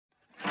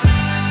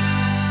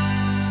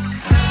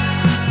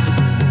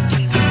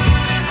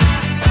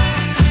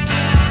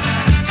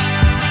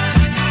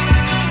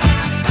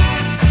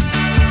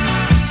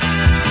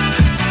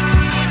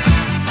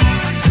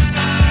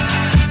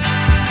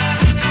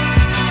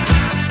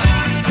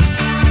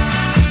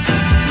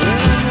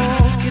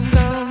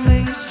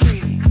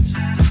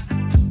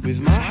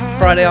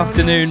Friday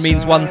afternoon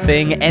means one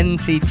thing,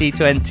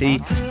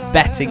 NTT20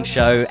 betting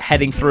show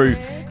heading through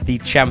the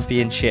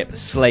championship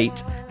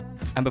slate.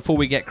 And before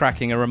we get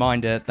cracking, a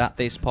reminder that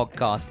this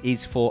podcast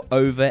is for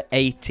over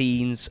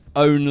 18s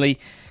only.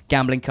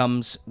 Gambling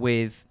comes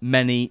with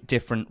many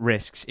different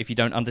risks. If you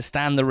don't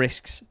understand the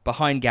risks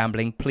behind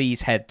gambling,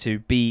 please head to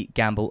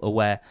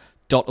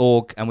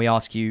begambleaware.org, and we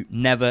ask you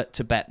never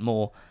to bet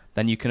more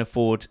than you can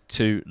afford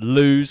to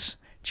lose.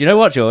 Do you know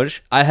what,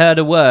 George? I heard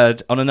a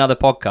word on another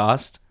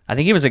podcast. I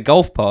think it was a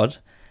golf pod,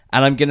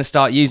 and I'm going to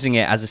start using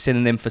it as a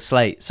synonym for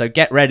slate. So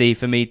get ready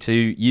for me to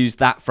use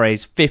that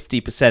phrase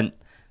 50%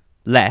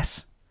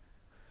 less.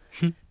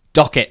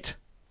 Docket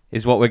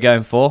is what we're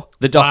going for.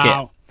 The docket.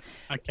 Wow.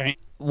 Okay.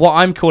 What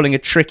I'm calling a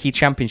tricky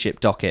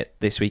championship docket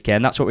this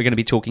weekend. That's what we're going to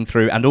be talking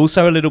through. And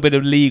also a little bit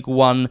of League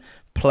One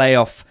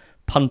playoff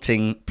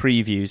punting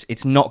previews.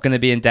 It's not going to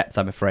be in depth,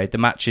 I'm afraid. The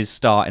matches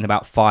start in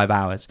about 5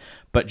 hours.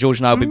 But George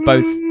and I will be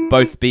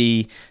both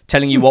be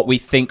telling you what we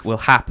think will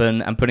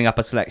happen and putting up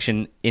a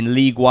selection in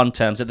League One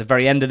terms at the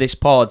very end of this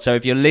pod. So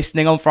if you're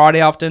listening on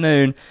Friday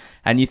afternoon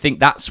and you think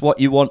that's what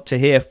you want to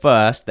hear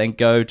first, then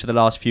go to the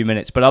last few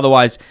minutes. But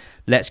otherwise,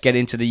 let's get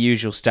into the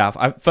usual stuff.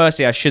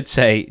 Firstly, I should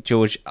say,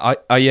 George,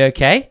 are you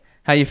okay?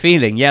 How are you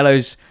feeling?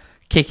 Yellow's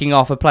kicking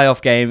off a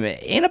playoff game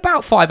in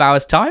about 5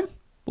 hours' time.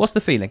 What's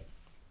the feeling?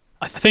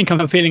 I think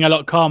I'm feeling a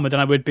lot calmer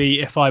than I would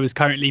be if I was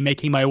currently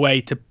making my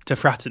way to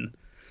Fratton.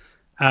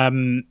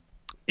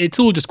 It's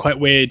all just quite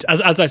weird.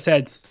 As I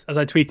said, as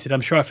I tweeted,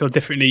 I'm sure I feel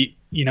differently,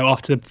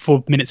 after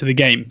 4 minutes of the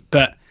game.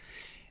 But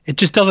it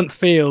just doesn't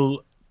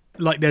feel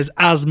like there's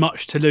as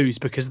much to lose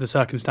because of the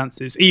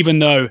circumstances, even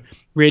though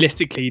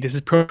realistically this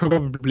is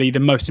probably the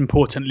most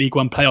important League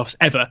One playoffs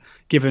ever,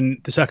 given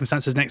the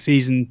circumstances next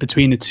season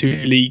between the two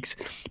leagues,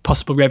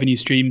 possible revenue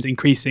streams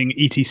increasing,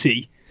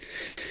 etc.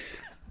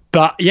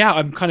 But yeah,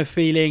 I'm kind of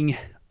feeling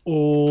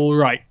all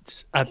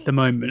right at the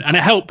moment. And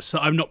it helps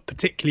that I'm not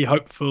particularly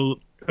hopeful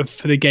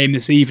for the game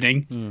this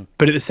evening.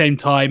 But at the same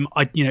time,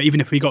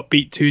 even if we got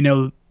beat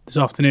 2-0 this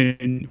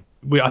afternoon,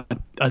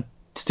 I'd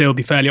still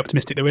be fairly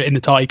optimistic that we're in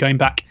the tie going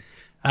back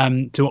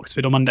to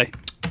Oxford on Monday.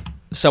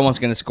 Someone's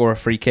going to score a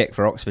free kick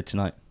for Oxford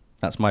tonight.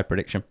 That's my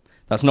prediction.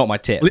 That's not my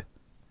tip.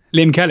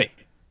 Liam Kelly.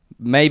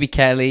 Maybe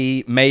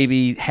Kelly,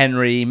 maybe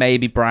Henry,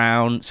 maybe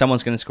Brown.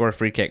 Someone's going to score a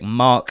free kick.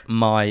 Mark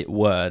my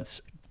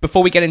words.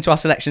 Before we get into our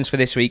selections for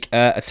this week,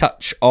 a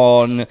touch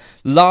on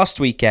last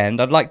weekend.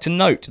 I'd like to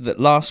note that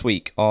last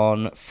week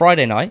on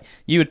Friday night,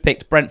 you had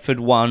picked Brentford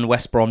 1,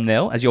 West Brom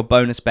 0 as your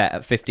bonus bet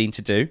at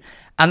 15-2,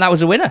 and that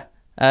was a winner.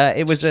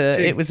 It was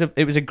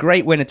a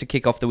great winner to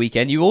kick off the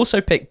weekend. You also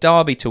picked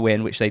Derby to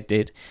win, which they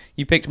did.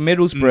 You picked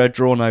Middlesbrough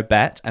draw no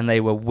bet, and they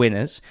were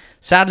winners.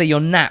 Sadly, your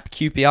NAP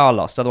QPR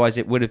lost. Otherwise,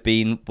 it would have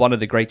been one of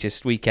the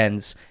greatest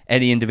weekends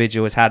any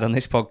individual has had on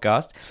this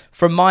podcast.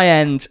 From my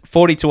end,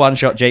 40-1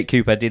 shot Jake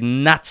Cooper did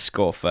not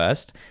score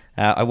first.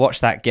 I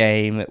watched that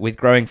game with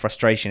growing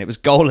frustration. It was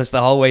goalless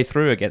the whole way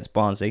through against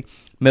Barnsley.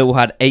 Millwall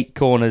had 8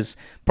 corners,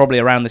 probably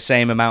around the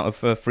same amount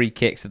of free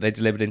kicks that they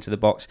delivered into the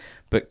box,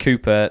 but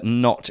Cooper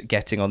not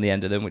getting on the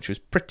end of them, which was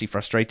pretty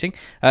frustrating.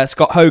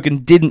 Scott Hogan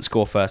didn't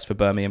score first for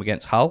Birmingham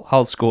against Hull.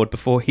 Hull scored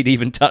before he'd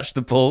even touched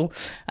the ball.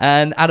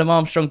 And Adam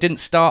Armstrong didn't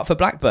start for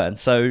Blackburn,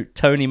 so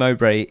Tony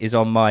Mowbray is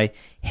on my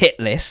hit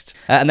list.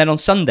 And then on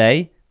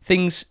Sunday,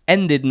 things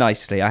ended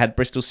nicely. I had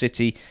Bristol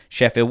City,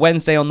 Sheffield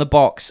Wednesday on the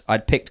box.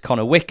 I'd picked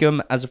Connor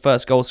Wickham as a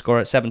first goal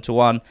scorer at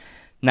 7-1.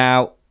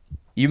 Now,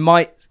 you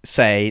might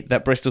say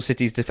that Bristol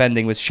City's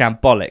defending was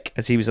shambolic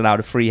as he was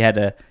allowed a free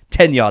header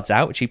 10 yards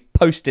out, which he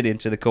posted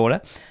into the corner.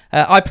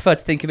 I prefer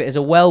to think of it as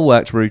a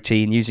well-worked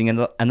routine using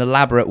an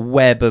elaborate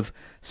web of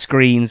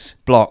screens,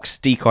 blocks,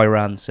 decoy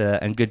runs,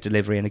 and good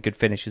delivery and a good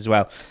finish as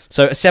well.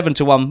 So a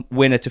 7-1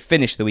 winner to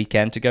finish the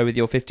weekend to go with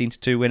your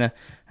 15-2 winner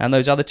and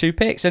those other 2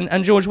 picks.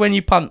 And George, when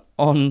you punt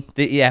on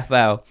the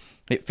EFL,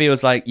 it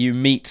feels like you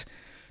meet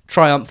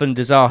triumph and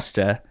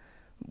disaster.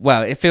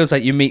 Well, it feels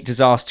like you meet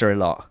disaster a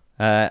lot.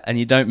 And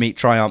you don't meet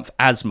triumph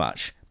as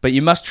much, but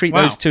you must treat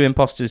those 2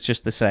 imposters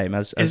just the same.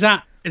 As is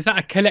that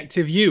a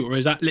collective you, or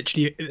is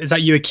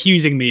that you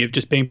accusing me of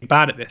just being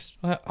bad at this?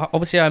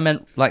 Obviously, I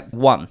meant like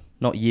one,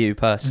 not you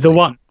personally. The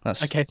one.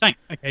 Okay,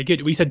 thanks. Okay,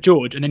 good. We said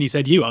George, and then you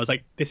said you. I was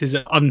like, this is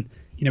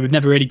we've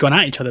never really gone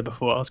at each other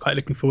before. I was quite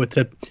looking forward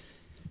to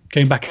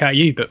going back at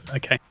you, but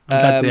okay,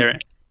 I'm glad to hear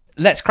it.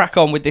 Let's crack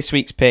on with this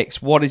week's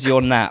picks. What is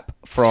your nap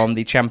from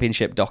the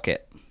championship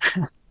docket?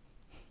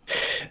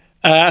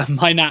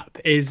 My nap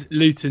is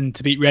Luton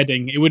to beat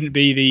Reading. It wouldn't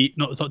be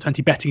not the top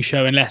 20 betting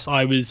show unless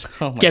I was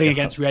getting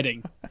against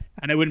Reading.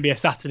 And it wouldn't be a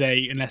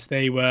Saturday unless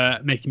they were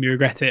making me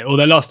regret it.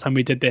 Although last time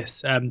we did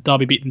this,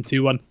 Derby beat them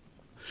 2-1.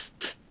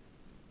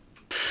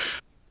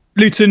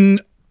 Luton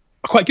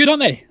are quite good,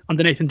 aren't they,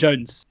 under Nathan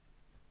Jones?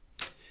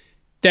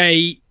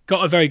 They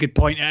got a very good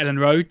point at Ellen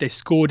Road. They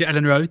scored at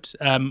Ellen Road,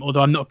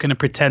 although I'm not going to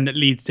pretend that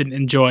Leeds didn't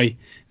enjoy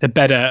the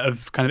better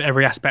of kind of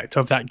every aspect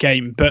of that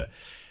game. But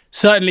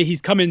certainly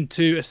he's come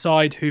into a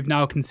side who've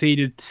now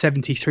conceded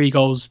 73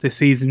 goals this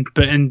season.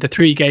 But in the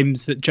 3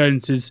 games that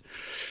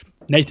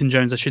Nathan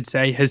Jones, I should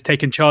say, has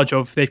taken charge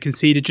of, they've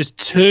conceded just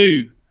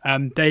 2.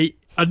 They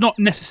are not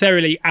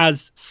necessarily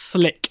as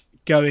slick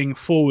going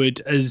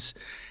forward as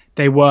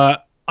they were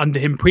under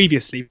him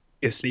previously.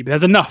 But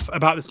there's enough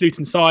about this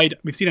Luton side.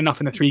 We've seen enough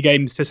in the 3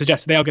 games to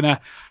suggest they are going to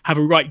have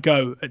a right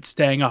go at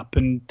staying up.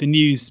 And the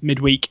news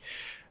midweek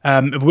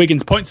of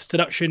Wigan's points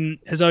deduction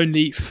has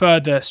only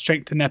further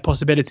strengthened their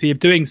possibility of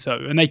doing so.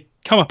 And they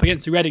come up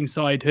against a Reading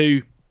side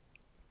who,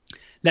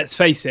 let's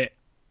face it,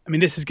 I mean,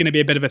 this is going to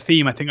be a bit of a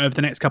theme, I think, over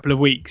the next couple of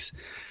weeks,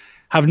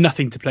 have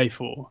nothing to play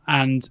for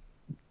and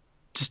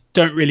just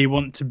don't really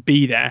want to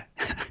be there.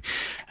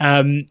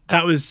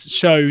 That was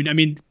shown. I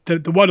mean, the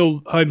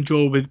 1-1 home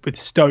draw with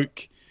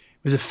Stoke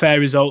was a fair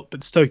result,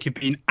 but Stoke have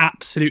been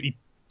absolutely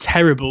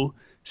terrible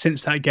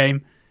since that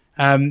game.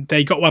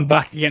 They got one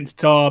back against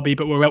Derby,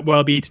 but were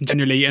well beaten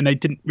generally, and they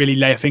didn't really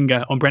lay a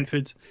finger on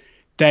Brentford.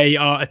 They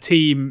are a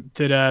team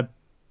that are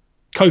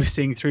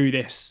coasting through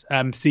this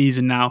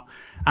season now,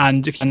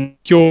 and if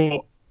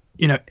you're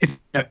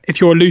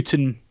a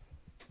Luton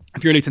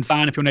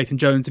fan, if you're Nathan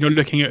Jones, and you're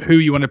looking at who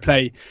you want to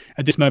play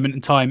at this moment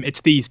in time,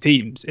 it's these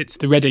teams. It's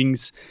the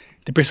Readings,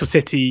 the Bristol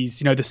Cities,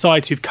 the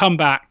sides who've come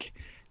back.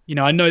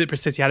 I know that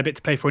Bristol City had a bit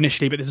to play for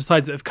initially, but there's the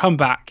sides that have come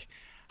back,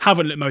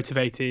 haven't looked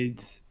motivated,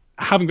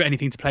 haven't got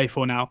anything to play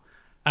for now,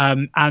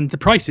 and the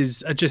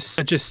prices are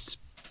just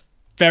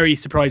very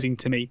surprising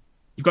to me.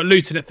 You've got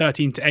Luton at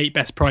 13-8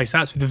 best price,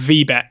 that's with a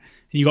VBet, and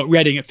you've got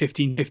Reading at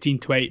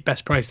 15-8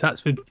 best price,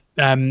 that's with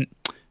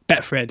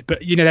Betfred. But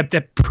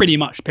they're pretty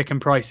much picking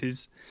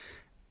prices,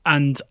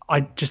 and I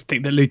just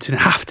think that Luton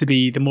have to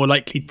be the more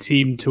likely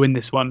team to win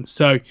this one.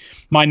 So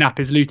my nap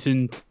is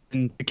Luton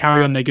to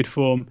carry on their good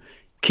form,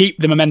 keep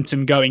the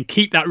momentum going,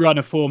 keep that run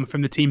of form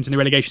from the teams in the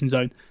relegation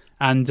zone,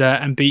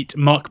 and beat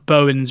Mark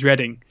Bowen's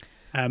Reading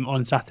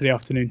on Saturday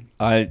afternoon.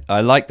 I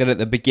like that at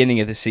the beginning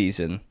of the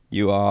season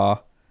you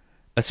are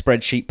a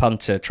spreadsheet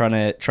punter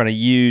trying to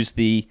use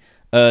the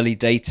early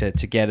data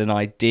to get an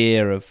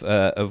idea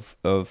of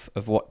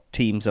what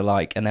teams are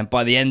like, and then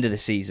by the end of the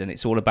season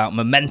it's all about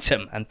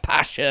momentum and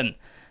passion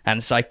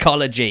and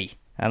psychology,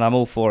 and I'm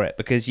all for it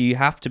because you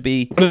have to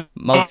be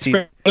multi.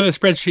 What are the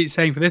spreadsheets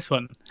saying for this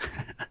one?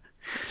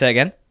 Say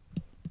again.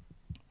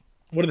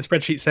 What are the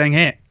spreadsheets saying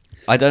here?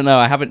 I don't know.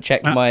 I haven't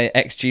checked my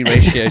XG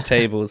ratio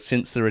tables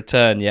since the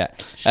return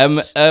yet.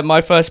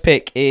 My first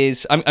pick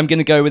is I'm going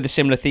to go with a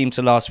similar theme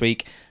to last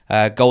week,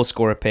 goal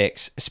scorer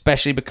picks,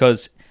 especially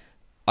because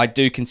I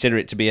do consider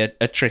it to be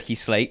a tricky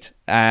slate,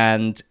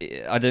 and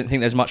I don't think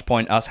there's much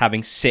point us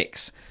having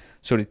 6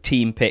 sort of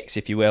team picks,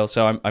 if you will.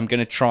 So I'm going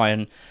to try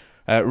and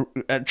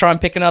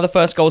pick another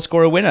first goal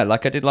scorer winner,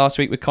 like I did last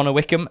week with Connor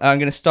Wickham. I'm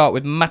going to start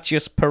with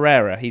Matheus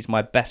Pereira. He's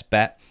my best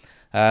bet.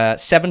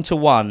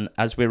 7-1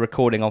 as we're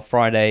recording on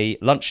Friday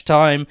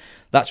lunchtime.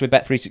 That's with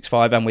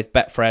Bet365 and with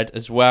Betfred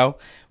as well.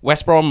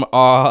 West Brom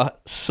are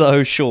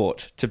so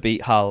short to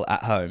beat Hull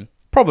at home.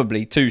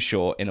 Probably too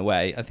short in a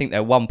way. I think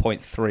they're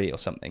 1.3 or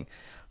something.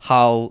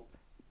 Hull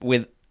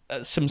with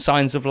some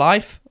signs of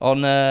life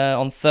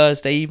on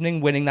Thursday evening,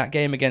 winning that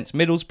game against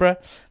Middlesbrough.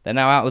 They're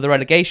now out of the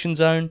relegation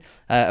zone.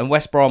 And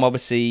West Brom,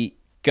 obviously,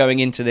 going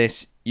into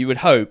this, you would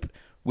hope,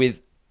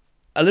 with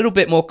a little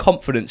bit more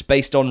confidence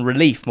based on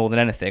relief more than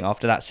anything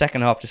after that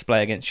second half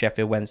display against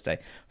Sheffield Wednesday.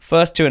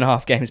 First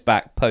 2.5 games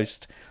back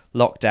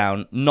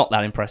post-lockdown, not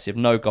that impressive,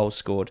 no goals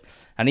scored.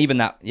 And even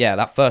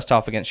that first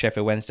half against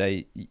Sheffield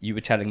Wednesday, you were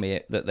telling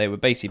me that they were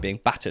basically being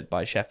battered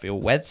by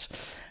Sheffield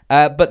Weds.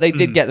 But they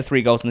did get the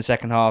 3 goals in the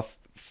second half,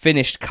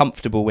 finished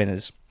comfortable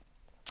winners.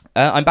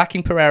 I'm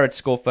backing Pereira to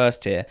score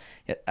first here.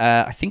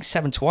 I think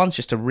 7-1 is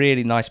just a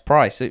really nice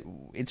price.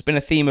 It's been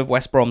a theme of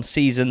West Brom's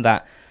season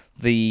that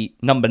the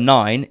number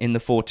 9 in the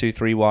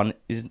 4-2-3-1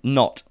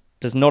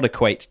 does not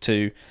equate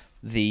to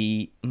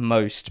the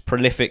most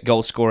prolific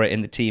goal scorer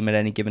in the team at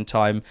any given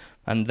time,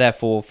 and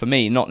therefore for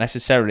me not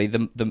necessarily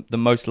the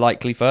most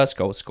likely first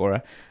goal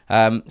scorer.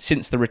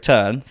 Since the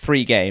return,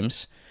 3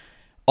 games,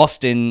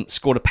 Austin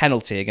scored a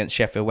penalty against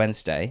Sheffield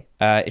Wednesday.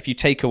 If you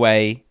take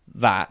away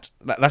that's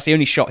the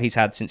only shot he's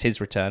had since his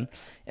return.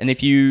 And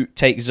if you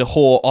take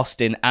Zohore,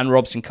 Austin and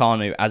Robson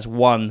Kanu as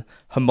one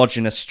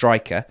homogenous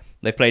striker,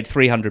 they've played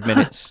 300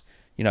 minutes,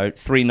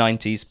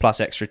 390s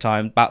plus extra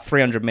time, about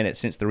 300 minutes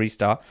since the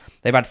restart.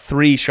 They've had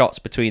 3 shots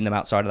between them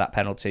outside of that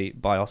penalty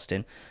by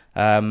Austin.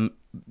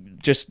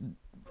 Just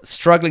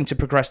struggling to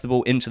progress the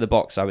ball into the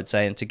box, I would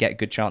say, and to get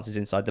good chances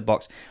inside the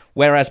box.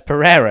 Whereas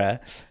Pereira,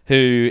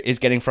 who is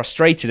getting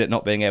frustrated at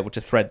not being able to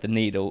thread the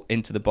needle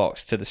into the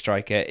box to the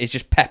striker, is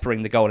just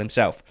peppering the goal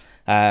himself.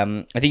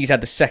 I think he's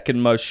had the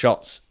second most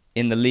shots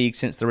in the league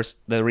since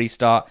the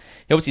restart.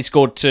 He obviously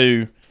scored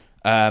 2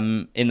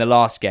 in the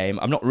last game.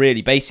 I'm not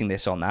really basing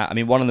this on that. I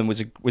mean, one of them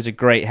was a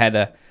great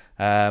header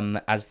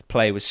as the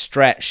play was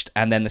stretched,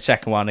 and then the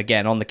second one,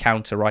 again, on the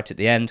counter right at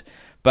the end.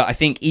 But I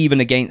think even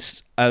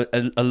against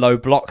a low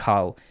block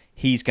Hull,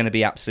 he's going to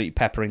be absolutely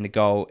peppering the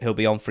goal. He'll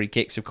be on free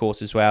kicks, of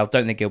course, as well.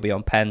 Don't think he'll be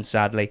on pens,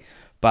 sadly.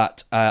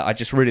 But I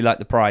just really like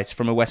the price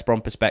from a West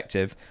Brom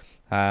perspective.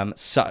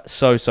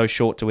 So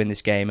short to win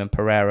this game, and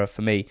Pereira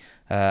for me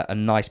a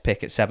nice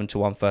pick at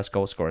 7-1 first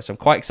goal scorer. So I'm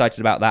quite excited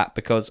about that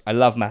because I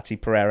love Matty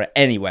Pereira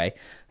anyway,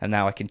 and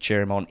now I can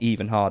cheer him on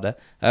even harder.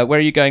 Where are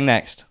you going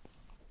next?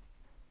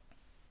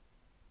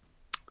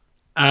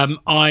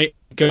 I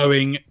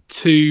going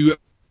to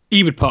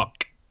Ewood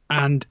Park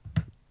and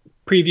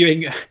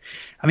previewing.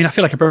 I mean, I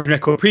feel like a broken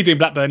record. Previewing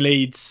Blackburn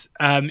Leeds.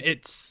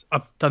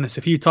 I've done this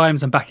a few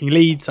times. I'm backing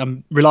Leeds.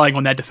 I'm relying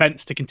on their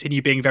defence to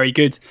continue being very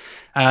good.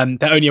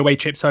 Their only away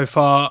trip so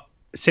far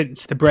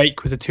since the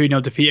break was a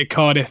 2-0 defeat at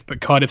Cardiff,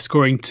 but Cardiff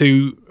scoring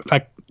two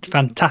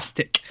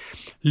fantastic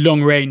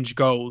long-range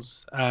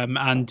goals.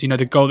 And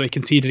the goal they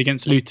conceded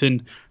against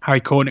Luton,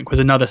 Harry Cornick, was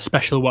another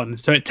special one.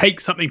 So it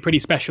takes something pretty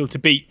special to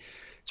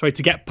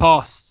get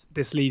past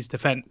this Leeds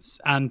defence.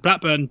 And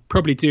Blackburn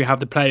probably do have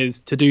the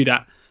players to do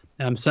that.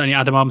 Certainly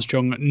Adam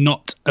Armstrong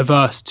not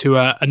averse to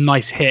a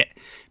nice hit,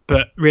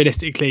 but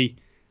realistically,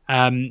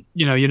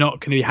 you're not going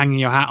to be hanging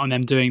your hat on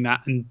them doing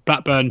that. And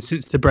Blackburn,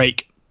 since the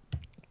break,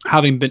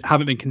 haven't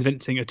been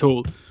convincing at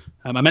all.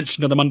 I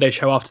mentioned on the Monday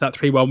show after that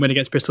 3-1 win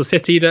against Bristol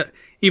City that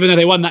even though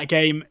they won that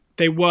game,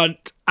 they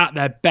weren't at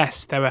their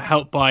best. They were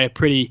helped by a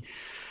pretty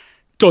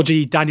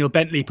dodgy Daniel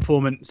Bentley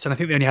performance, and I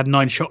think they only had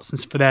 9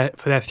 shots for their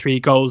 3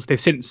 goals. They've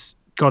since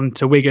gone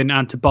to Wigan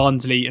and to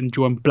Barnsley and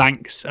drawn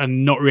blanks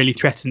and not really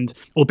threatened,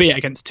 albeit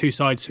against 2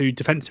 sides who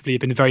defensively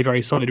have been very,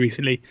 very solid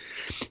recently.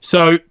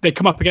 So they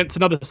come up against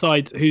another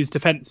side whose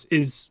defence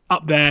is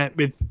up there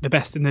with the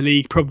best in the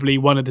league, probably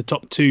one of the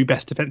top 2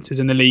 best defences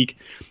in the league,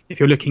 if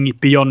you're looking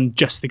beyond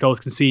just the goals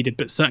conceded,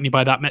 but certainly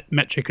by that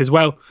metric as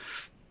well.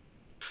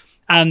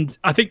 And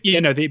I think, the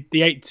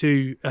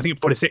 8-2, I think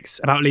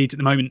 4-6 about Leeds at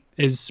the moment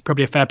is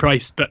probably a fair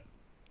price, but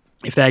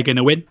if they're going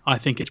to win, I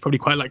think it's probably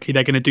quite likely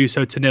they're going to do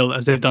so to nil,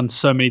 as they've done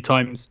so many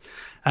times.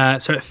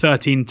 So at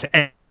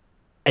 13-8,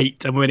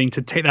 I'm willing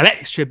to take that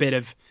extra bit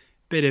of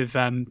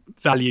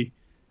value,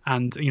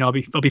 and I'll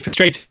be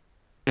frustrated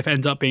if it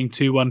ends up being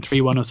 2-1,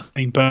 3-1 or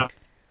something. But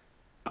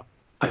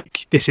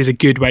this is a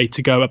good way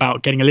to go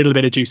about getting a little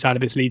bit of juice out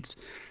of this Leeds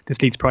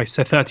price.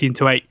 So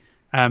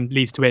 13-8,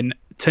 Leeds to win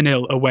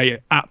 2-0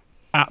 away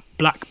at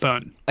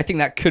Blackburn. I think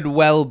that could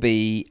well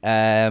be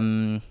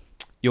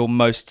your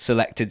most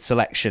selected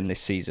selection this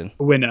season.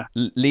 Winner.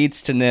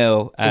 Leeds to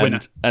 0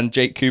 and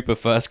Jake Cooper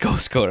first goal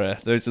scorer.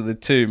 Those are the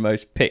 2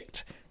 most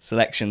picked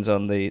selections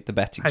on the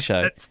betting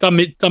show. It's done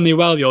me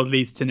well, the old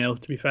Leeds to 0,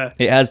 to be fair.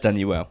 It has done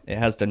you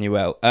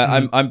well.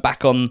 I'm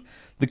back on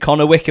the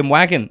Connor Wickham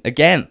wagon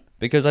again,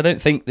 because I don't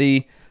think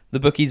the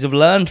bookies have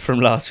learned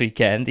from last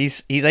weekend.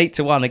 He's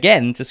 8-1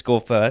 again to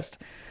score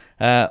first.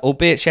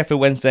 Albeit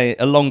Sheffield Wednesday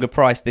a longer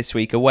price this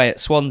week away at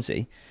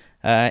Swansea.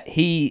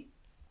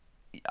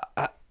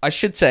 I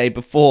should say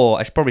before,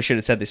 I probably should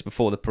have said this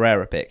before the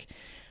Pereira pick,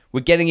 we're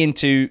getting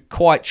into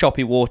quite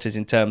choppy waters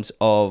in terms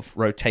of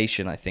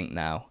rotation, I think,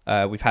 now.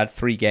 We've had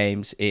 3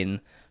 games in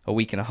a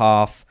week and a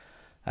half,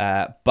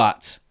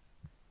 but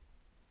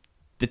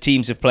the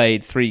teams have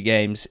played 3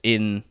 games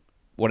in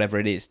whatever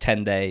it is,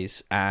 10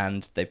 days,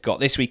 and they've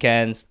got this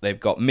weekend, they've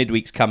got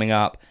midweeks coming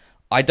up.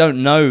 I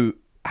don't know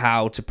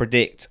how to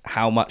predict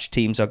how much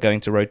teams are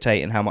going to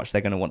rotate and how much they're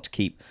going to want to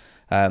keep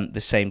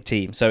the same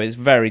team. So it's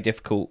very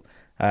difficult.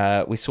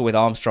 We saw with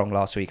Armstrong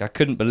last week. I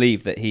couldn't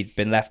believe that he'd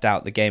been left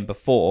out the game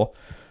before,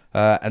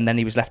 and then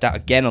he was left out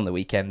again on the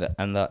weekend,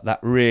 and that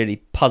really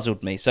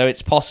puzzled me. So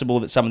it's possible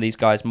that some of these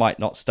guys might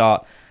not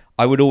start.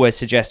 I would always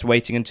suggest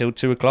waiting until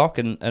 2 o'clock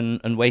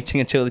and waiting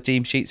until the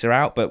team sheets are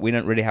out, but we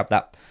don't really have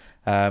that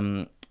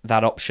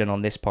option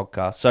on this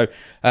podcast. So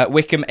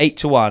Wickham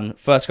 8-1,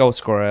 first goal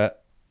scorer,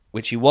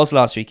 which he was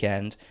last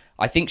weekend.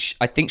 I think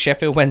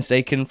Sheffield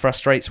Wednesday can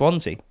frustrate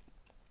Swansea.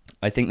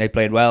 I think they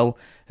played well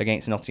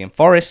against Nottingham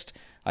Forest.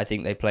 I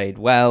think they played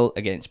well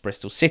against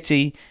Bristol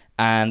City,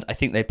 and I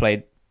think they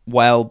played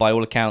well, by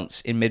all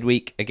accounts, in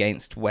midweek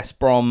against West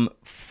Brom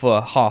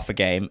for half a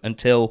game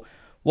until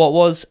what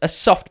was a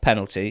soft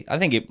penalty. I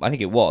think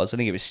it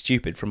was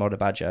stupid from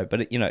Odebajo,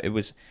 but it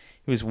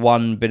was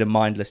one bit of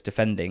mindless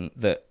defending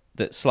that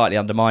slightly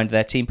undermined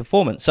their team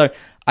performance. So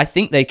I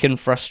think they can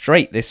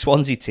frustrate this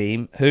Swansea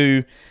team,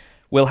 who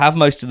will have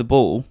most of the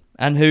ball,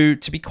 and who,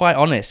 to be quite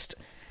honest,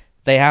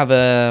 they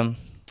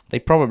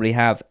probably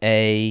have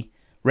a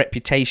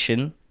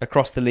reputation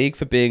across the league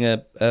for being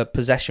a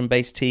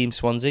possession-based team,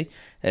 Swansea.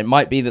 It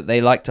might be that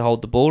they like to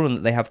hold the ball and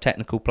that they have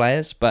technical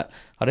players, but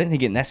I don't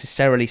think it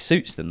necessarily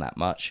suits them that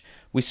much.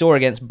 We saw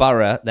against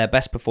Borough their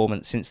best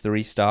performance since the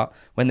restart.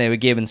 When they were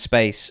given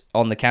space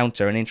on the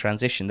counter and in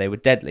transition, they were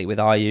deadly with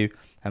Ayew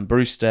and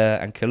Brewster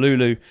and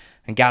Kalulu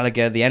and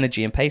Gallagher, the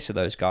energy and pace of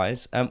those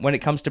guys. When it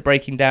comes to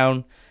breaking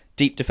down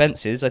deep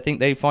defences, I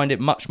think they find it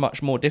much,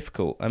 much more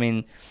difficult. I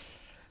mean,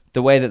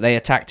 the way that they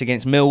attacked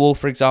against Millwall,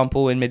 for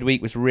example, in midweek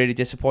was really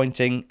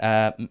disappointing.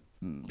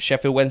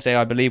 Sheffield Wednesday,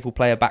 I believe, will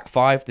play a back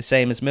 5, the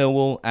same as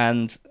Millwall,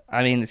 and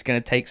I mean, it's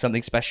going to take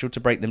something special to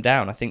break them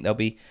down. I think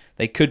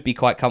they could be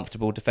quite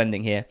comfortable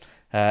defending here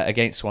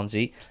against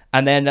Swansea.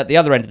 And then at the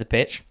other end of the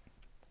pitch,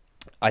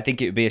 I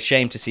think it would be a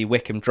shame to see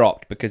Wickham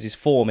dropped, because his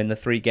form in the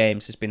 3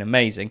 games has been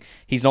amazing.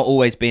 He's not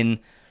always been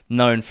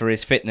known for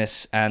his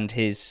fitness and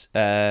his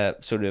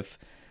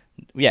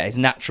his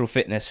natural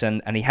fitness,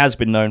 and he has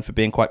been known for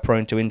being quite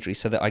prone to injury,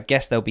 so that I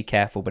guess they'll be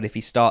careful. But if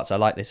he starts, I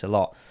like this a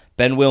lot.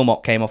 Ben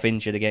Wilmot came off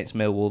injured against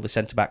Millwall, the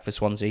centre-back for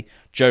Swansea.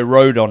 Joe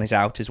Rodon is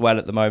out as well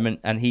at the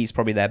moment, and he's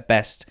probably their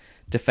best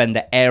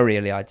defender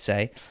aerially, I'd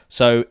say.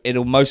 So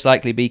it'll most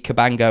likely be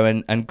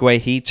Cabango and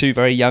Guehi, two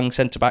very young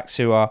centre-backs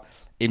who are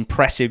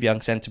impressive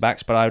young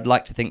centre-backs, but I would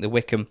like to think that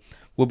Wickham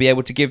will be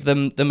able to give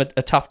them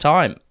a tough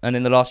time. And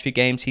in the last few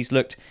games, he's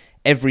looked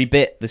every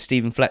bit the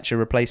Stephen Fletcher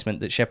replacement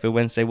that Sheffield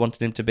Wednesday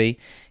wanted him to be.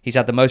 He's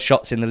had the most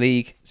shots in the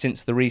league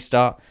since the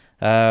restart.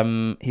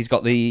 He's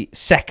got the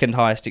second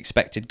highest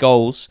expected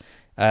goals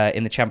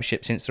in the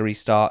Championship since the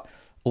restart,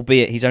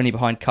 albeit he's only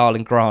behind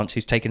Carlin Grant,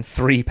 who's taken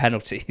 3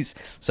 penalties.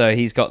 So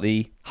he's got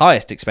the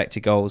highest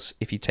expected goals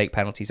if you take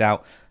penalties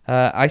out.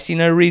 I see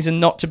no reason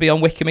not to be on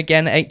Wickham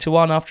again at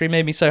 8-1 after he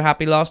made me so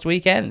happy last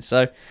weekend.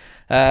 So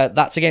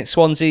that's against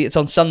Swansea. It's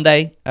on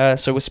Sunday,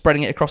 so we're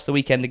spreading it across the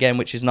weekend again,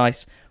 which is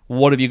nice.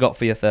 What have you got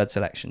for your third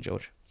selection,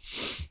 George?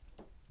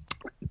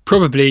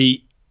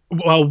 Probably,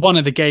 one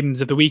of the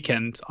games of the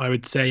weekend, I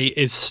would say,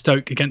 is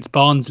Stoke against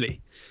Barnsley.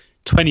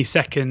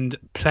 22nd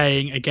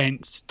playing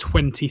against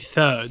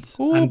 23rd.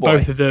 Ooh, and boy.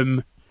 Both of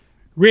them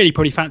really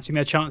probably fancying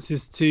their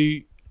chances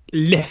to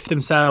lift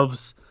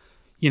themselves,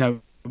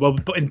 well,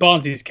 in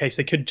Barnsley's case,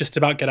 they could just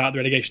about get out of the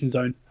relegation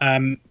zone.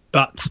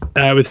 But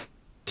with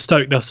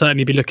Stoke, they'll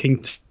certainly be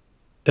looking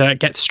to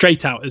get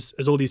straight out, as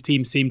all these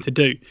teams seem to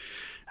do.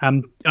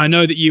 I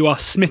know that you are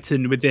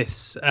smitten with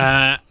this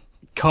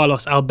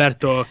Carlos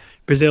Alberto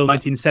Brazil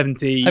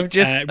 1970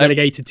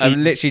 relegated teams. I've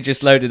literally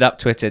just loaded up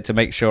Twitter to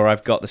make sure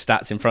I've got the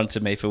stats in front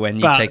of me for when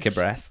you take a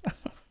breath.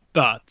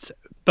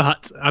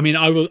 but I mean,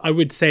 I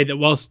would say that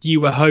whilst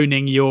you were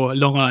honing your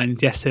long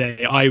irons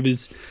yesterday, I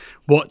was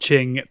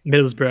watching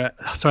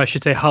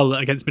Hull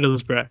against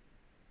Middlesbrough,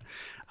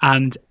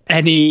 and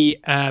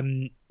any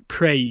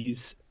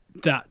praise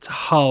that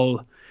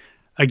Hull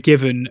are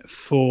given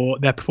for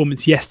their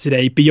performance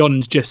yesterday,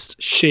 beyond just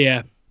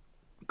sheer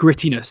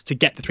grittiness to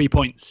get the 3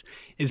 points,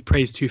 is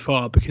praised too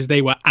far, because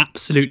they were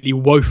absolutely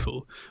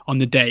woeful on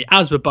the day,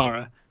 as were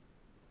Borough.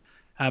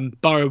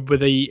 Borough were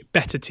the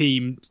better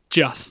team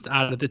just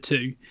out of the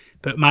two,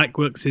 but Malik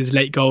Wilkes'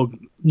 late goal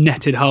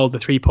netted Hull the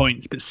 3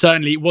 points. But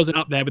certainly it wasn't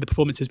up there with the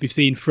performances we've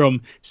seen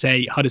from,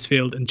 say,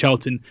 Huddersfield and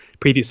Charlton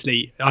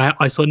previously.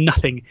 I saw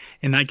nothing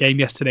in that game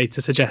yesterday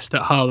to suggest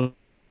that Hull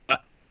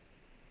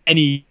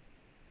any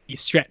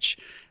stretch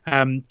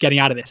getting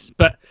out of this.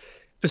 But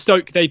for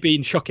Stoke, they've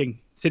been shocking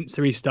since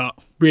the restart.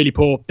 Really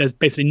poor. There's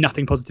basically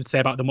nothing positive to say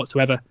about them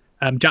whatsoever.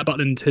 Jack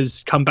Butland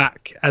has come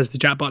back as the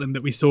Jack Butland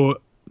that we saw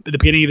at the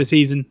beginning of the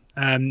season.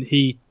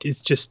 He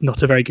is just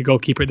not a very good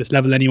goalkeeper at this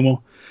level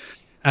anymore.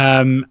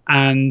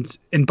 And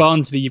in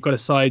Barnsley, you've got a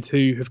side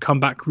who have come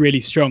back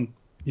really strong.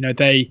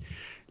 They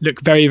look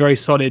very, very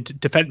solid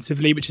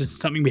defensively, which is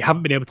something we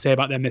haven't been able to say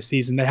about them this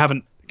season. They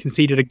haven't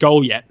conceded a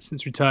goal yet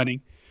since returning.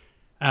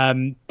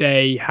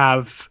 They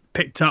have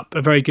picked up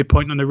a very good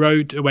point on the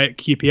road away at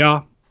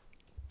QPR.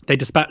 They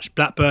dispatched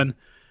Blackburn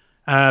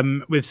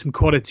with some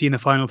quality in the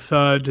final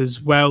third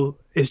as well.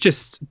 They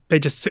just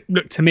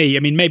look to me,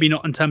 I mean, maybe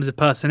not in terms of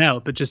personnel,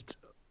 but just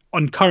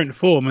on current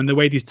form and the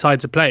way these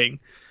sides are playing,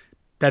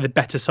 they're the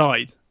better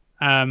side.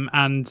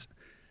 And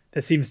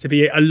there seems to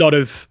be a lot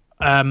of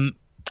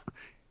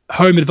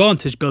home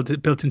advantage built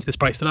into this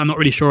price that I'm not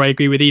really sure I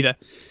agree with either.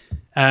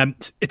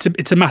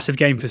 It's a massive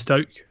game for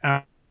Stoke.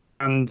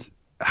 And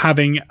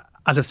having,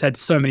 as I've said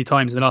so many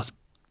times in the last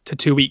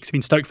 2 weeks, I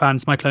mean, Stoke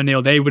fans, Michael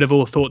O'Neill, they would have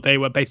all thought they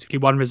were basically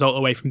one result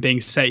away from being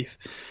safe.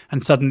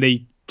 And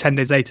suddenly, 10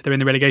 days later, they're in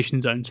the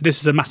relegation zone. So this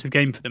is a massive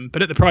game for them.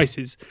 But at the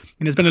prices,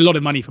 there's been a lot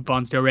of money for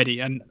Barnsley already,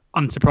 and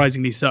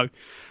unsurprisingly so.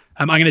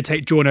 I'm going to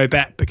take draw no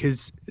bet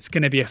because it's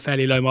going to be a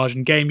fairly low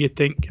margin game, you'd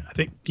think. I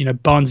think,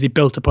 Barnsley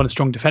built upon a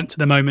strong defence at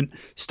the moment.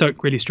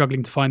 Stoke really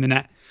struggling to find the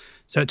net.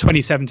 So at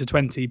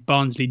 27-20,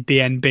 Barnsley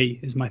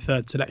DNB is my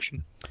third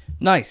selection.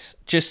 Nice.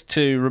 Just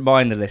to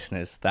remind the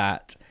listeners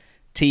that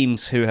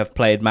teams who have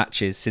played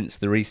matches since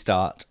the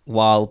restart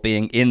while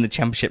being in the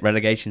Championship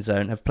relegation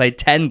zone have played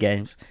 10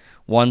 games,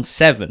 won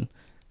 7,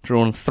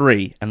 drawn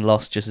 3 and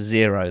lost just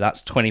 0.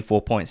 That's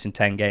 24 points in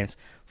 10 games,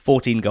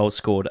 14 goals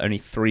scored, only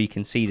 3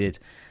 conceded.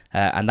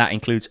 And that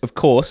includes, of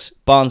course,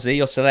 Barnsley,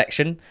 your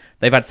selection.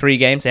 They've had 3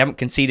 games. They haven't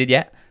conceded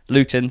yet.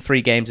 Luton,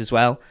 3 games as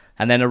well.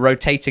 And then a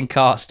rotating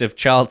cast of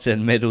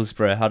Charlton,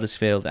 Middlesbrough,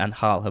 Huddersfield and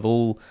Hull have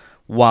all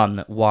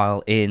won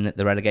while in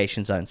the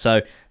relegation zone.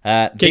 So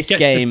this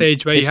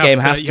game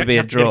has to be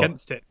a draw.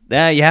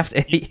 Yeah, you have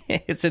to.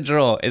 It's a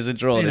draw. It's a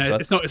draw.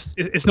 This one.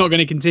 It's not going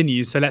to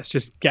continue. So let's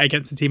just get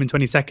against the team in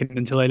 22nd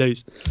until they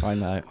lose.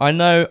 I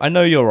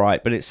know you're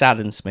right, but it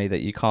saddens me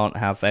that you can't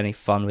have any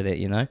fun with it.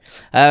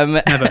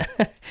 Never.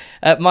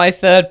 My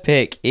third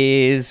pick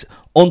is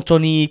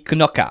Anthony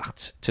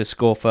Knockaert to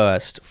score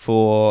first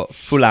for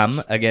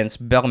Fulham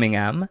against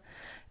Birmingham,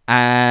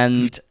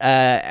 and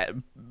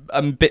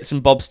bits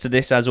and bobs to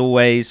this as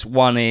always.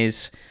 One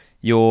is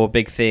your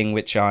big thing,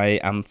 which I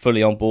am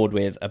fully on board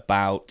with,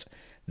 about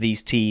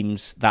these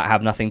teams that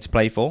have nothing to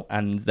play for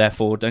and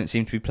therefore don't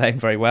seem to be playing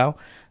very well.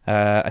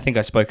 I think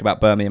I spoke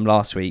about Birmingham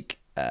last week.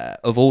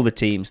 Of all the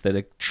teams that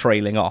are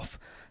trailing off,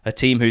 a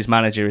team whose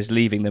manager is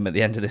leaving them at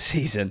the end of the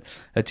season,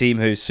 a team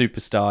whose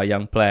superstar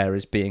young player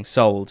is being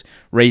sold,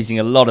 raising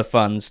a lot of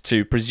funds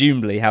to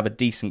presumably have a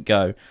decent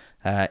go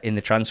in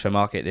the transfer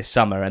market this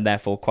summer, and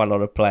therefore quite a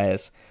lot of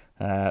players'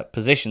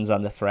 positions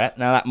under threat.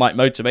 Now, that might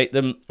motivate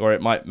them, or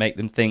it might make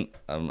them think,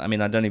 I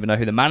don't even know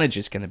who the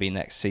manager's going to be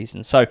next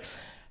season. So,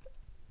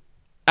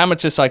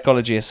 amateur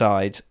psychology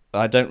aside,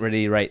 I don't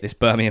really rate this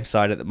Birmingham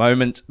side at the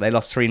moment. They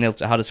lost 3-0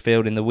 to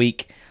Huddersfield in the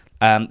week.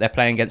 They're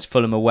playing against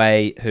Fulham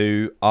away,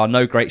 who are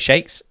no great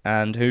shakes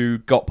and who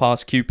got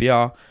past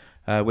QPR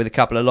with a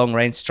couple of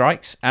long-range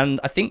strikes.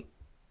 And I think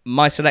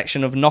my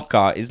selection of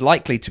Knockaert is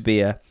likely to be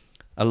a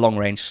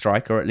long-range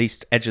strike, or at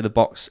least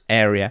edge-of-the-box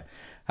area.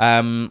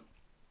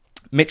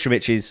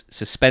 Mitrovic is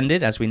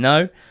suspended, as we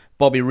know.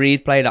 Bobby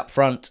Reid played up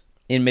front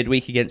in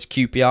midweek against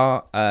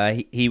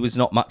QPR. He was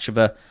not much of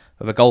a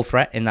goal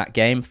threat in that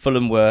game.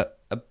 Fulham were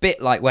a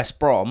bit like West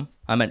Brom,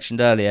 I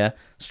mentioned earlier,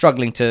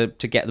 struggling to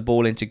get the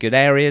ball into good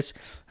areas.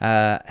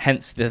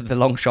 Hence the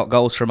long shot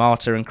goals from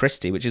Arter and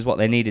Christie, which is what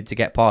they needed to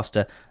get past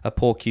a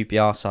poor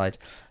QPR side.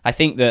 I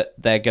think that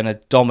they're going to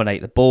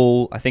dominate the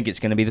ball. I think it's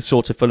going to be the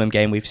sort of Fulham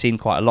game we've seen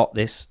quite a lot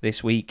this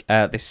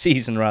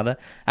season,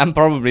 and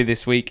probably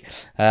this week.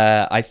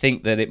 I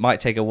think that it might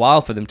take a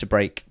while for them to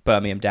break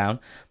Birmingham down,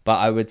 but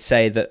I would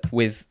say that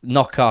with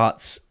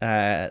Knockaert's,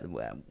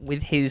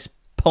 with his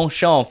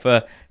penchant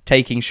for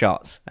taking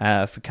shots,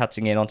 for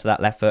cutting in onto that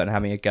left foot and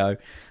having a go,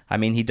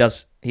 he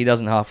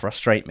doesn't half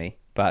frustrate me.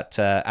 But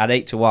at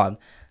 8-1,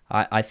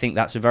 I think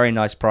that's a very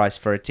nice price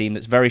for a team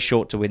that's very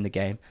short to win the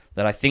game,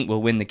 that I think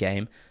will win the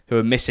game, who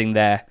are missing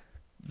their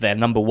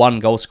number one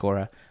goal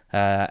scorer,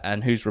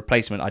 and whose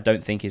replacement I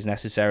don't think is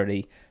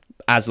necessarily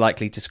as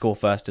likely to score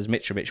first as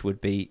Mitrovic would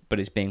be, but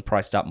is being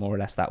priced up more or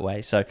less that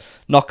way. So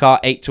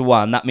Knockaert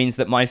 8-1. That means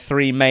that my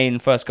three main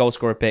first goal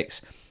scorer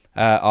picks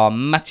are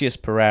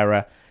Matheus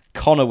Pereira,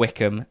 Connor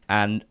Wickham,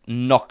 and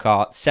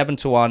Knockaert.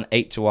 7-1,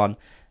 8-1,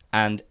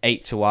 and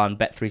 8-1.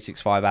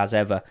 Bet365, as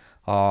ever,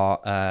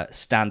 are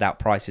standout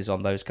prices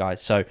on those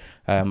guys. So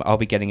I'll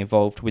be getting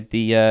involved with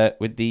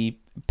the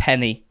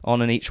penny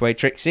on an each way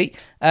Trixie.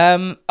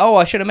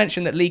 I should have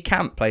mentioned that Lee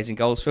Camp plays in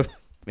goals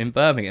in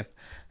Birmingham.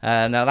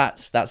 Now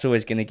that's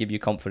always going to give you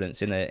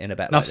confidence in a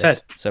bet like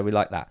this. So we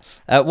like that.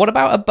 What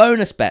about a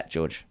bonus bet,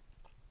 George?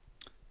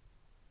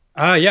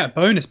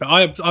 Bonus bet.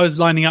 I was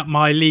lining up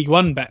my League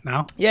One bet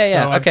now.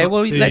 Yeah. So okay,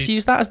 well, let's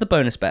use that as the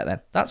bonus bet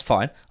then. That's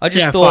fine. I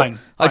just thought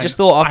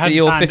after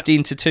your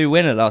 15-2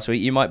 winner last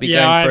week, you might be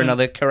going for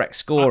another correct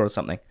score or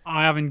something.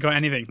 I haven't got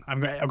anything.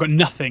 I've got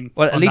nothing.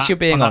 Well, at least you're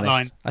being honest.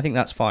 Line. I think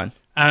that's fine.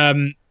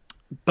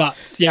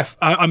 But yeah,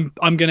 I'm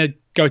going to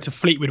go to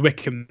Fleetwood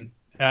Wickham,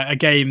 a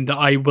game that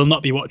I will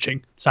not be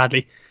watching,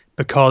 sadly,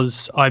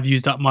 because I've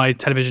used up my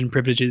television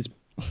privileges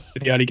for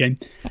the early game.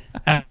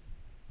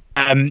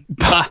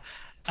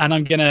 And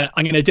I'm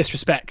gonna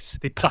disrespect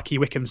the plucky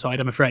Wickham side,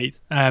 I'm afraid,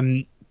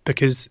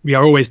 because we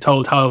are always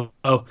told how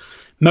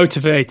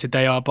motivated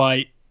they are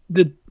by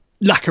the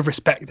lack of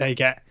respect they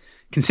get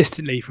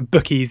consistently from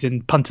bookies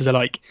and punters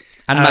alike,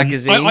 and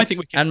magazines,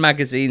 and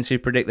magazines who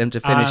predict them to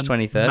finish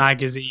 23rd.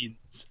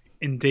 Magazines,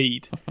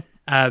 indeed.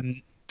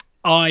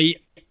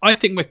 I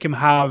think Wickham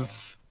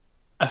have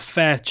a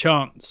fair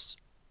chance,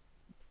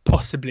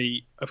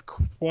 possibly, of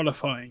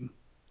qualifying.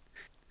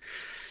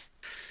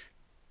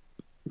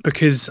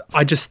 Because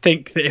I just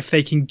think that if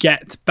they can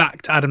get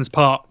back to Adams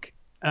Park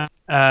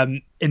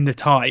in the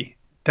tie,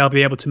 they'll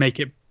be able to make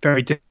it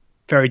very,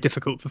 very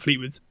difficult for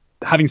Fleetwood.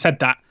 Having said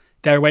that,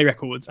 their away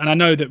records, and I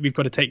know that we've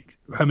got to take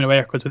home and away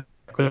records with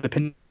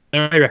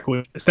their away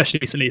record, especially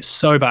recently, is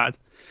so bad.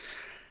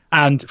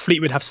 And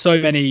Fleetwood have so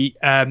many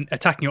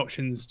attacking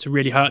options to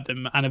really hurt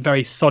them, and a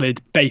very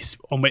solid base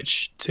on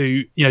which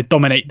to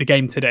dominate the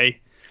game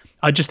today.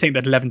 I just think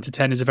that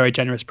 11-10 is a very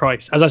generous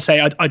price. As I say,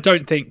 I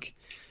don't think.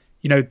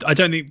 I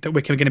don't think that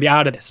Wickham are going to be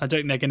out of this. I don't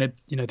think they're going to,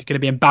 they're going to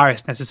be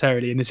embarrassed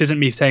necessarily. And this isn't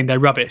me saying they're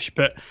rubbish,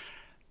 but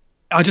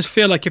I just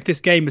feel like if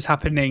this game was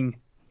happening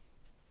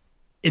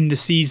in the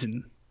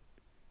season,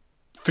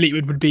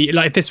 Fleetwood would be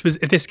like if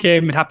this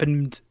game had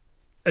happened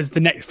as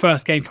the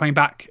first game coming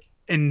back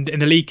in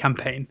the league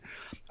campaign.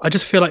 I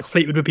just feel like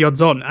Fleetwood would be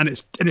odds on, and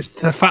it's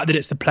the fact that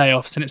it's the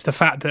playoffs and it's the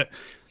fact that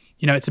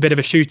it's a bit of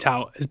a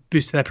shootout has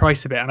boosted their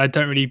price a bit, and I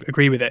don't really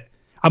agree with it.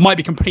 I might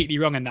be completely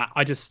wrong in that.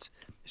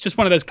 It's just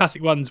one of those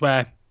classic ones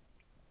where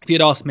if you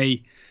had asked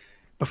me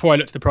before I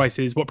looked at the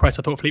prices what price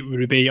I thought Fleetwood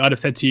would be, I'd have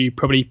said to you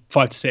probably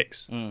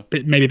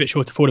 5-6, maybe a bit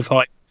short of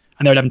 4-5,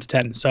 and they're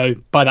 11-10. So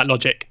by that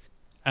logic,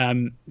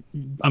 I'm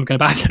going to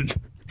back them.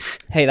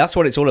 Hey, that's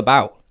what it's all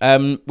about.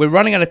 We're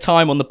running out of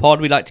time on the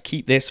pod. We like to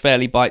keep this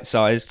fairly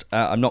bite-sized.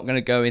 I'm not going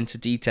to go into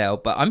detail,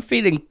 but I'm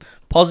feeling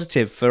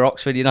positive for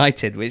Oxford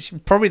United, which is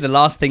probably the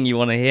last thing you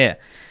want to hear.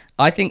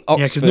 I think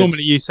Oxford... Yeah, because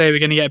normally you say we're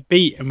going to get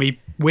beat and we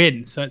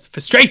win, so it's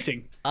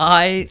frustrating.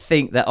 I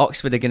think that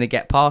Oxford are going to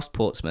get past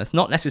Portsmouth,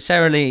 not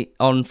necessarily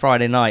on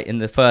Friday night in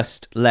the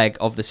first leg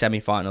of the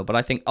semi-final, but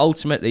I think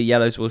ultimately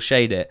Yellows will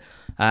shade it,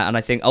 and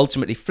I think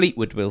ultimately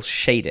Fleetwood will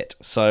shade it.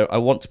 So I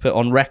want to put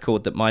on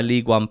record that my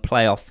League One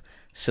playoff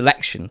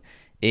selection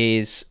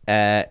is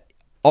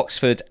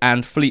Oxford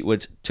and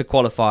Fleetwood to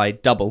qualify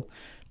double.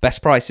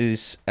 Best price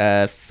is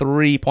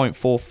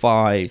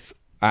 3.45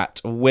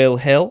 at Will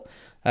Hill,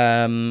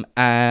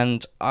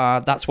 and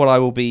that's what I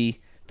will be.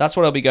 That's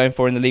what I'll be going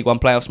for in the League One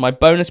playoffs. My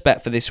bonus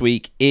bet for this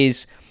week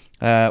is,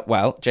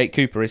 Jake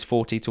Cooper is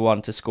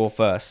 40-1 to score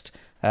first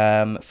for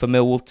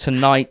Millwall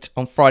tonight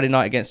on Friday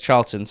night against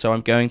Charlton. So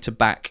I'm going to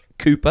back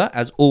Cooper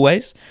as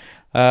always.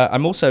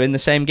 I'm also in the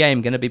same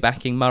game going to be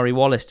backing Murray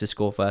Wallace to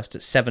score first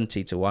at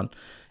 70-1.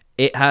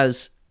 It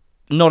has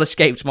not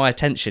escaped my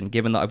attention,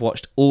 given that I've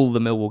watched all the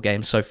Millwall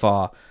games so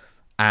far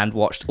and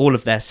watched all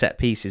of their set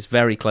pieces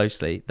very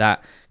closely,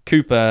 that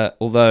Cooper,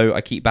 although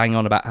I keep banging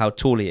on about how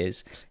tall he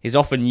is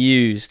often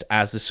used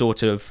as the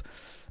sort of,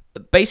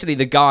 basically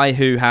the guy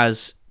who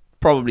has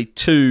probably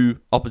two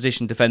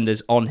opposition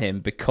defenders on him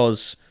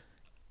because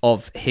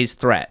of his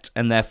threat,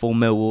 and therefore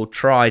Millwall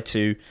try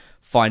to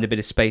find a bit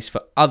of space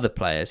for other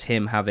players,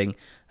 him having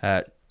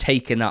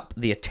taken up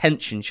the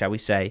attention, shall we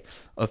say,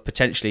 of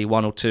potentially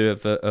one or two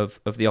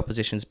of the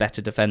opposition's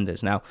better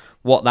defenders. Now,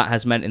 what that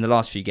has meant in the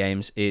last few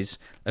games is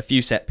a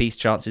few set-piece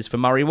chances for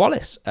Murray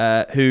Wallace,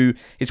 who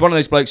is one of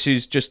those blokes who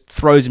just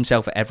throws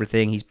himself at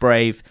everything. He's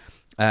brave.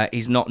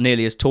 He's not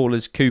nearly as tall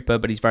as Cooper,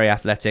 but he's very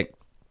athletic.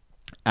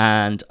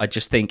 And I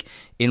just think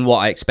in what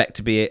I expect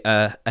to be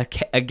a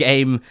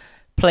game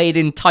played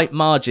in tight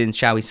margins,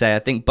 shall we say, I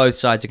think both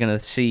sides are going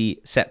to see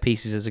set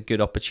pieces as a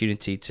good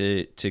opportunity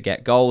to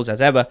get goals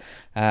as ever,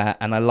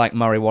 and I like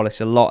Murray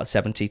Wallace a lot at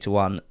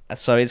 70-1,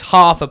 so it's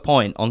half a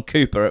point on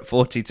Cooper at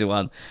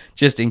 40-1,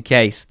 just in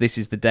case this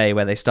is the day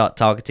where they start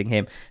targeting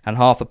him, and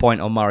half a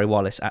point on Murray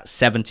Wallace at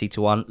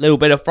 70-1. Little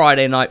bit of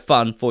Friday night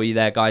fun for you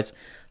there, guys.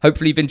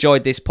 Hopefully you've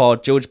enjoyed this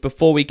pod. George,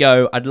 before we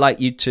go, I'd like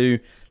you to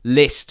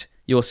list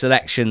your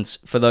selections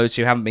for those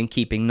who haven't been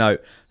keeping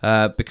note,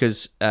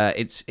 because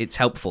it's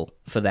helpful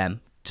for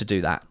them to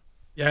do that.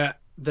 Yeah,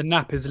 the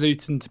nap is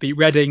Luton to beat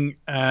Reading.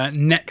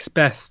 Next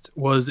best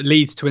was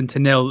Leeds to win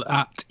to 0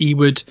 at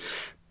Ewood.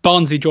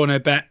 Barnsley draw no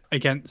bet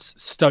against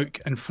Stoke,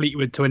 and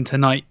Fleetwood to win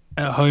tonight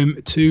at home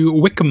to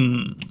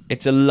Wickham.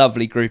 It's a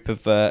lovely group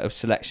of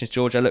selections,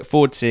 George. I look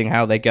forward to seeing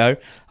how they go.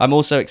 I'm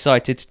also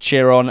excited to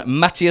cheer on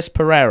Matthias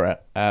Pereira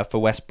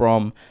for West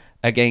Brom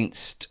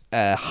against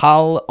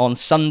Hull on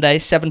Sunday,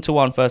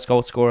 7-1 first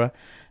goal scorer.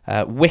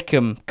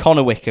 Wickham,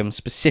 Connor Wickham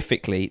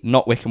specifically,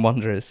 not Wickham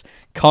Wanderers.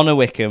 Connor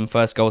Wickham,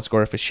 first goal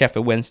scorer for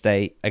Sheffield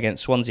Wednesday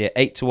against Swansea at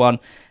 8-1.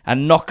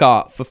 And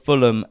Knockaert for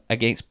Fulham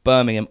against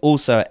Birmingham,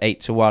 also at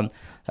 8-1,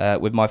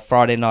 with my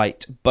Friday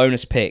night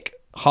bonus pick.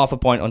 Half a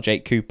point on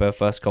Jake Cooper,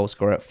 first goal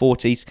scorer at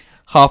 40s.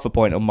 Half a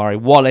point on Murray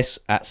Wallace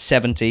at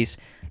 70s.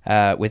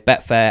 With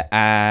Betfair,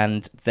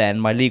 and then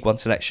my League One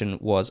selection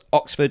was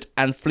Oxford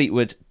and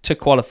Fleetwood to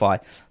qualify,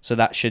 so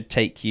that should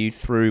take you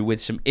through with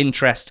some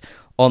interest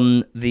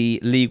on the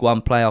League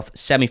One playoff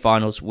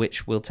semi-finals,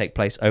 which will take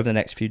place over the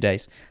next few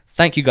days.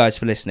 Thank you guys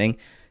for listening.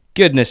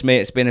 Goodness me,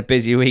 it's been a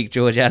busy week,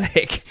 George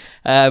Alec.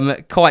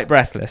 Quite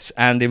breathless,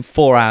 and in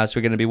 4 hours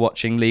we're going to be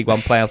watching League One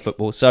playoff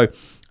football, so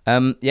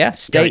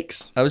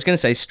Yikes. I was going to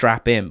say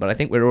strap in, but I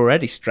think we're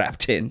already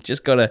strapped in.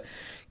 Just got to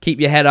keep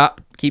your head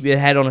up, keep your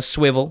head on a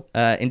swivel,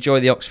 enjoy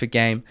the Oxford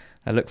game.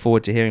 I look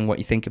forward to hearing what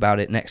you think about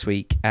it next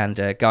week.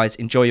 And guys,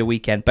 enjoy your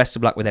weekend. Best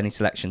of luck with any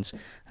selections.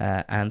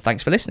 And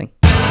thanks for listening.